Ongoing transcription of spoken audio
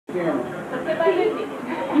Okay, bye, Lizzie.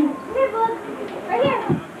 Come here, Book. Right here.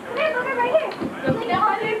 Come here, Booker, right here.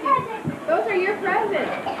 Those are your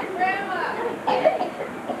presents. Grandma.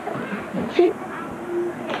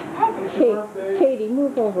 Katie,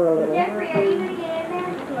 move over a little. Jeffrey, are you going to get in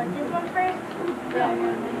there? Do you want this one first?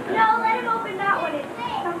 No, let him open that one.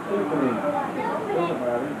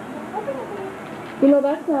 You know,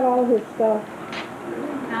 that's not all of his stuff.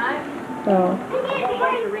 Not? Oh.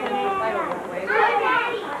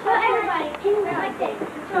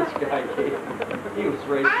 This guy, he was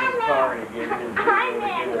racing his car and he gave me his video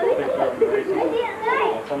to get a picture of him racing.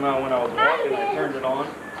 Well, somehow when I was walking, I turned it on.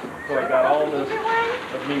 So I got all this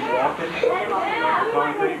of me walking on the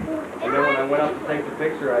concrete. And then when I went up to take the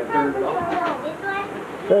picture, I turned it off.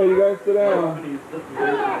 Hey, you guys sit down. And he's listening to this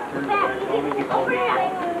and I turned it back on and he called me.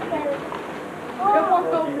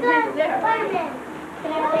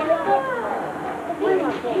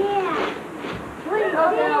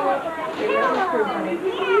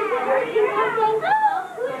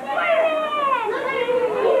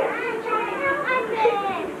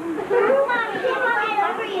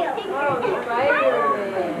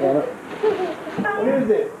 What is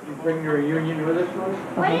it? You bring your reunion with us?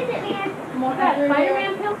 What is it, man?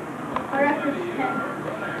 Spider-Man pill? Or after 10?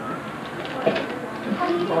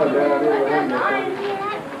 Oh, God,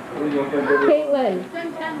 Caitlin,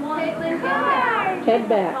 head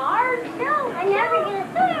back. No, I never get a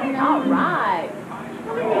thing. All right.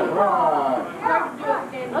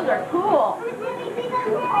 Those are cool. Put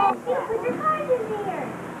your cards in there.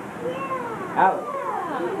 Yeah. Alex,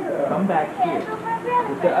 come back here.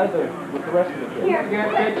 With the rest of the kids. Here. You're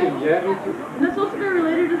pitching, Jeffy. Is this supposed to be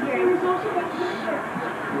related to the senior social?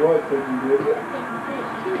 What did you do?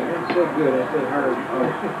 It's so good. It's so hard. Oh,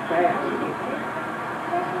 it's fast.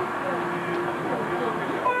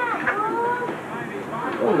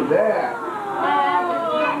 What is that?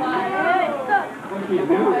 What's he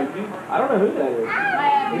doing? I don't know who that is.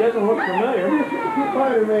 He doesn't look familiar.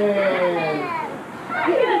 Spider-Man!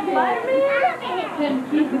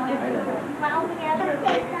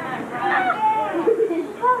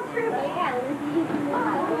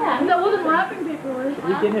 That wasn't wrapping paper, was it? Did we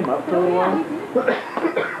get him up for a little while? He's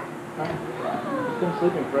been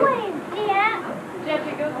sleeping forever.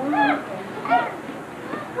 Jeffy, go.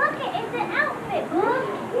 Look, it's an outfit. Look.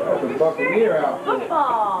 That's a Buccaneer outfit.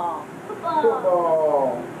 Football.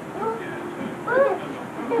 Football.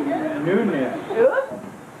 Newness.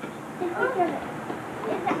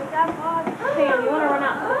 Sam, you want to run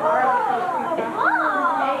out to the bar?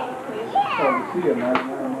 Oh, you see him, man.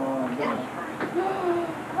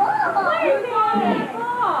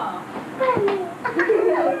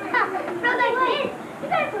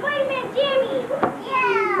 Spider-Man Jimmy!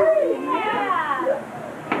 Yeah!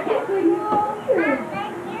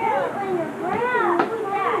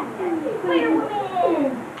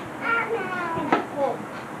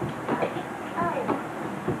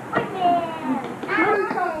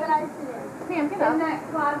 Sam, get up. In that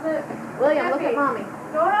closet. William, look at mommy.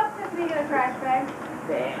 Go up to me in a trash bag.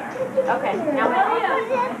 There. Okay, now I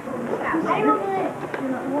don't do it.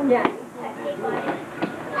 Yeah.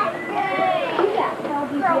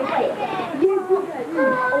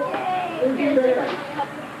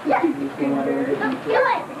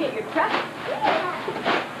 Get your truck.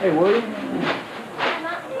 Hey, William.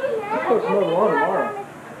 Let's go smoke one tomorrow.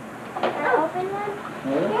 Open one?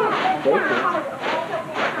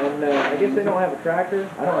 And I guess they don't have a tractor.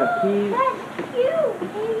 I don't have keys.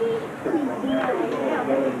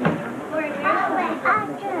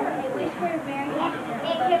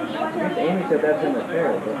 Amy said that's in the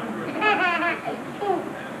chair. But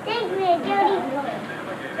Thank you, Jody.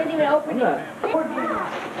 Didn't even open I'm not.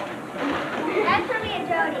 That's for me and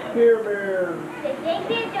Jody. Here, Bear. Thank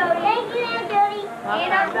you, Jody. Thank you, Aunt Jody.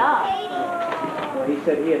 And Uncle Katie. Well, he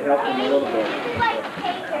said he had helped him a little bit. This is like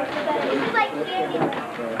cake or something. This is like candy.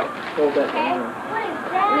 Told that to Okay? him. What is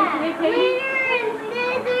that? Cleaner and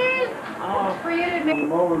scissors. For you to make.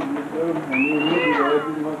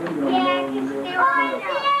 Yeah, you still I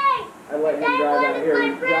I let him drive out here. He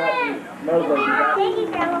knows what he got. Thank you,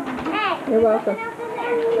 Grandma. Hey. You're welcome.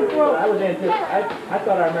 Well, I was I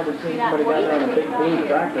thought I remember seeing somebody down there on a big blue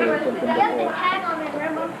tractor or something You have the before. tag on it,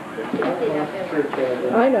 Grandma.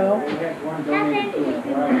 I know.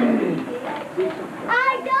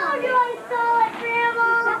 I told you I stole it,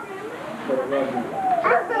 Grandma.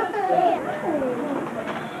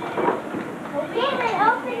 David,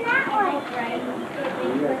 open that one.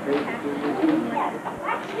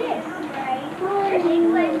 Watch this.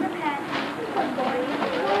 English the pen.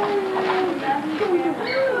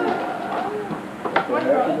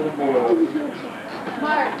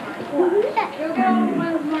 Mark. Go get all the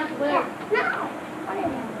ones Mark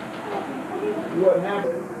what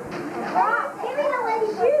happened. Give me the lady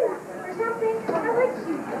shoes or something. I like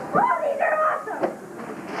shoes. Oh, these are awesome.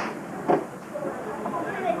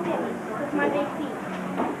 With my big feet.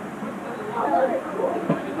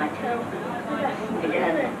 My toe.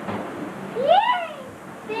 Together. Yay!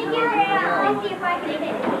 Thank you, Cheryl. Let's see if I can fit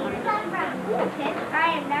these. I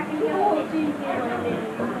am not going to go fit these.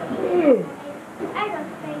 I don't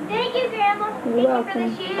think. Thank you, Grandma. Thank you for the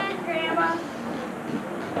shoes, Grandma.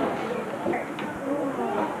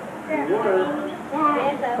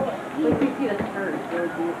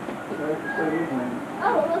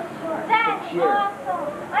 Oh, it looks short. That's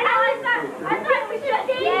awesome. I thought we should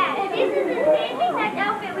say this is the same exact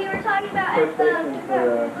outfit we were talking about at the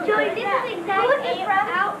Joey, this is the exact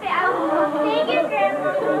outfit I was thank you, Grandma.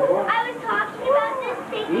 I was talking about this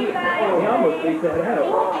thing, you guys. He almost beat that out.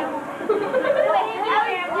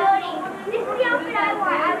 This is the outfit I wore.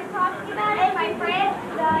 I was talking about it with my friend,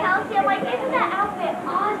 Kelsey. I'm like, isn't that outfit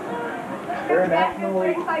awesome? They're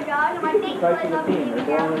nationally $35 and my thing was type of up team. They're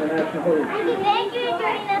belong in the National League. Thank you for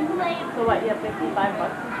joining us, Lane. So what, you have $55?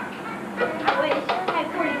 I wish I had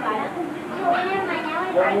 45.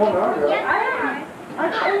 Got one on there. Yes,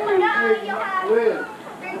 no, you'll have Liz,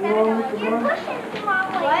 $37. you want me some You're money? pushing too long.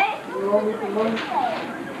 What? You want me some money?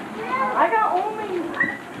 I got only...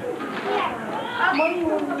 Yeah.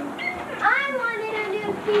 I wanted a new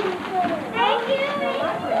TV. Thank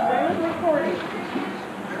you.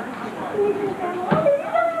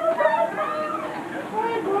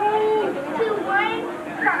 To one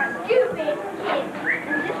stupid kid.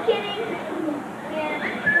 Just kidding. Yeah.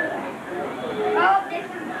 Oh, this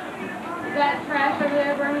is that trash over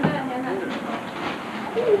there, Bernadette?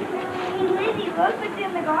 Lizzie, look what's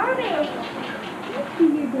in the garbage.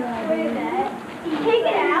 What is that? Take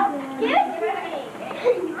it out. Give it to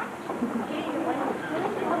me.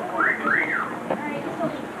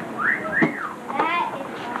 That is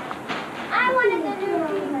I wanted the new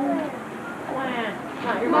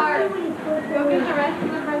Mark, go get the rest of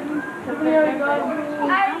the presents. I already got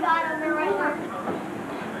them. They're right there.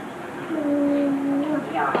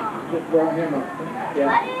 Just brought him up. Yeah.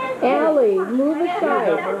 What is Allie, move aside.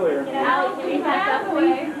 Earlier. Allie, can you pass that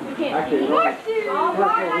away? You can't Actually, see. no. I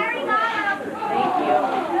already got them. Thank you.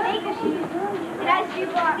 Thank you. Did I see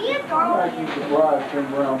brought me a I'm girl? actually surprised Tim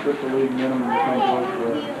Brown took the league minimum to come close to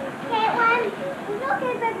it. Caitlin, it's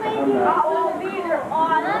okay, but I'm Lizzie. not. These are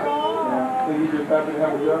awesome. Yeah. So you just happen to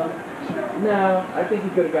have a job? No, I think he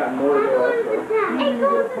could have gotten more to go up though. It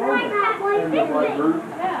goes in like that, like And this just like thing. Bruce.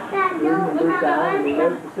 That Bruce knows and Bruce how Allen, to he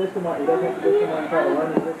knows the system, he doesn't have the system on how to run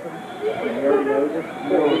the system. And he already knows it.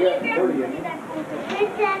 So we got 30 in him.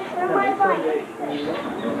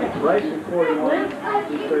 Rice is 41,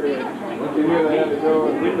 he's 38. You hear they had to go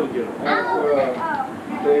and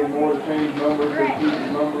ask Dave Moore to change numbers, they keep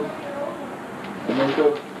his numbers. And they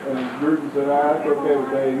took, and Gruden said, that's okay with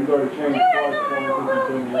Dave, he's already changed twice for me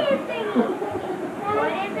since he's been here.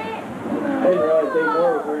 What is it? I didn't realize Dave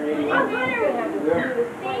Moore was wearing 81. Yeah.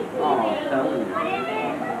 Oh, tell me. What is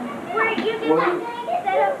it? Where you can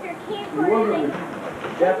set up your He camcorder. wasn't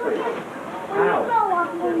Jeffy. How?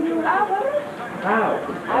 How?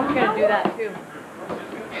 I was going to do that too.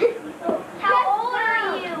 How old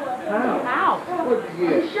are you? How? How? What'd you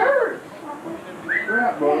get? Shirt.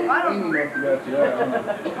 Scrap book. Amy must have got you that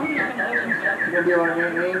one. You gonna be like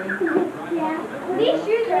Aunt Amy? Yeah. These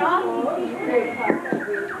shoes are awesome.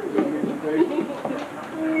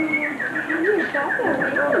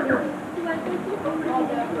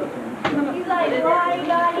 He's like, lottie, lottie,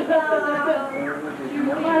 lottie. That's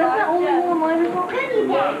the only one mine is on. Goodie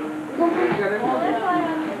bag.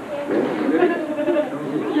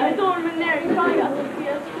 I told him in there, you probably got the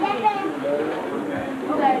PS.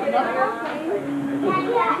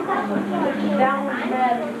 That one's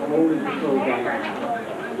red. I'm old as the soul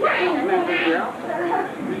guy.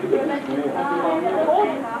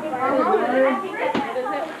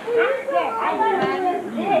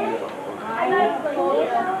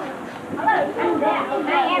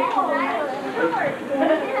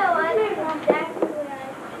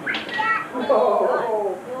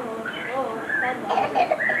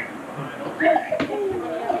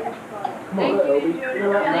 Come on, Obi. You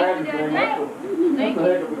know that Madden thing, that's a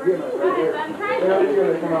heck of a gimmick right there. They're just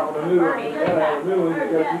gonna come out with a new one. They gotta have a new one, you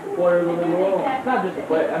gotta keep the players in the world. It's not just the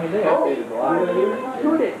play, I mean, they updated a lot.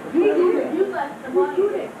 Shoot it.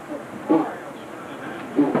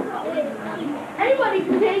 Anybody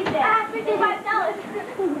can take that. $55.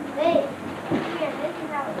 Hey, here, this is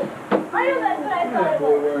how. I know that's what I That thought.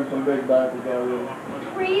 boy wearing some big diapers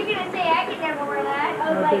already. Were you gonna say I could never wear that? I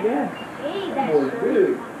was Not like, big ass. hey, That boy's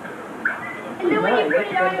big. And then when you put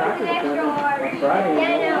it on, it was an extra large. On Friday,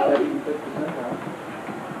 Yeah, I know. 76%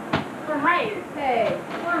 off. Right. Hey.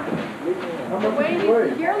 How much does it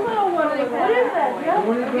weigh? Your little one. What is that, Jeff?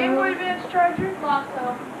 Game Boy Advance charger? Loxo.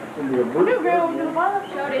 It's gonna be a New brute. girl to the bottom.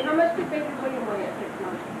 Jody, how much did Baker William weigh at 6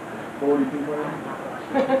 months? 42 pounds.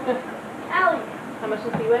 Allie. How much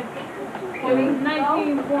does he weigh?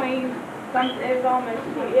 19 point something. It was almost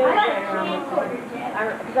 2. I Yeah, got okay, a chance for her,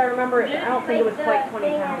 Jeff. because I remember it. I don't think it was quite 20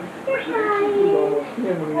 pounds. You're He's crying. almost 10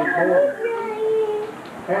 when he was born.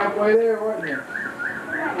 Halfway there, wasn't he?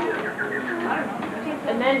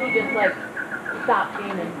 And then he just like stopped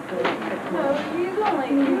gaming for like 6 months. He was only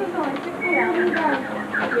 6 pounds.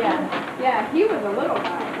 Yeah. Yeah, he was a little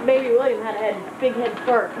guy. Baby William had a big head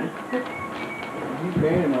start. He's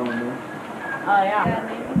gaining on him, man. Oh, yeah.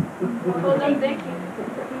 Well, then thank you.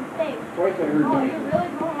 Twice I heard Oh, that. you're really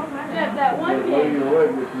going on that. Yeah, that one Just lay game. your leg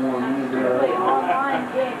this morning, you'll be all Play right. online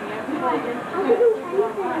game. You have to play this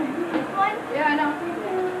one. Yeah, I know.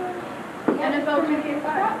 NFL 2K5.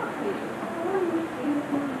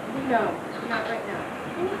 No, not right now.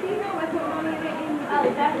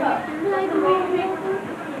 Allie, back up.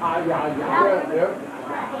 Yep.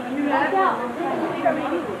 Back out.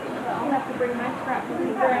 I'll have to bring my scrap with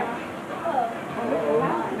me.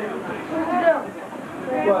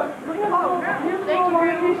 What? Thank you,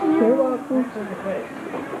 Grandma. You're welcome.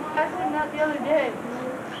 I said that the other day.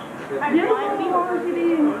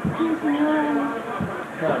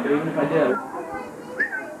 No, even if I did.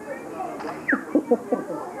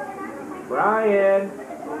 Brian!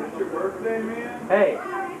 It's your birthday, man? Hey!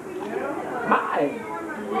 Hi!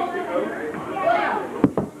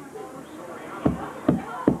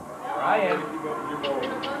 Brian!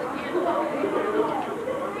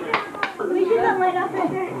 We should have light up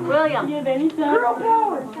right there. William. Girl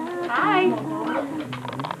power. Hi.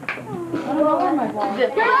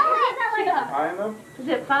 Kind of? Is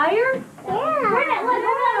it fire? Can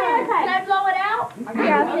I blow it out?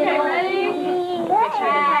 Yeah. Okay, ready?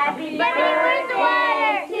 Happy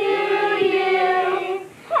birthday to you.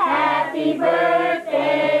 Happy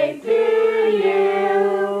birthday to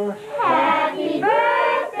you. Happy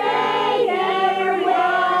birthday, dear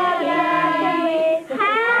William.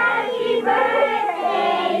 Happy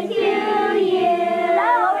birthday to you.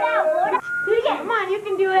 Blow it out, blow it out. Come on, you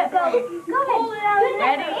can do it. Go ahead.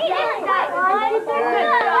 Ready?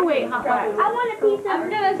 Wait, hot water. I want a piece of. I'm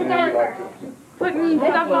gonna start Putting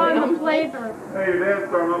stuff on the plate. Hey, your dad's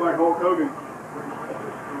starting to look like Hulk Hogan.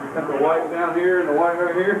 Got the white down here and the white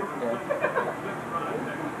right here.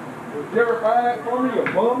 Did you ever find that for me, you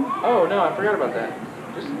bum? Oh, no, I forgot about that.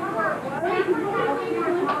 Just...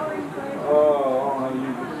 Oh, I don't know how to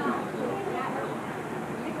use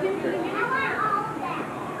this.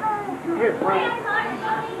 Here, Brian.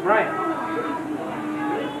 Brian.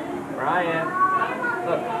 Brian.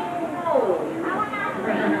 Look.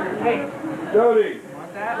 Hey. Jody,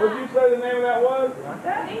 Want that? what did you say the name of that was? Want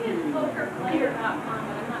that?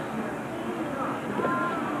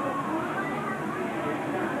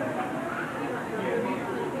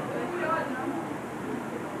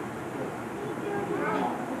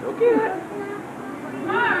 Go get it.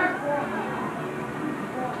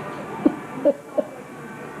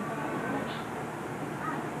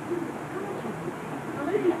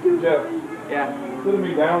 Jeff, Yeah. instead of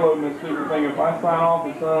me downloading this stupid thing, if I sign off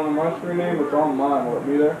and sign on my screen name, it's on mine. Will it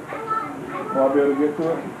be there? Will I be able to get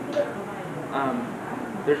to it?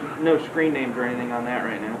 There's no screen names or anything on that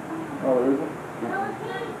right now. Oh, there isn't?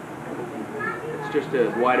 It's just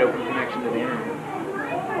a wide open connection to the internet.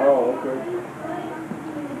 Oh, okay.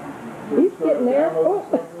 He's getting there.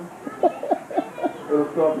 Download this stuff? It'll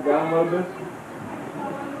still have to download this?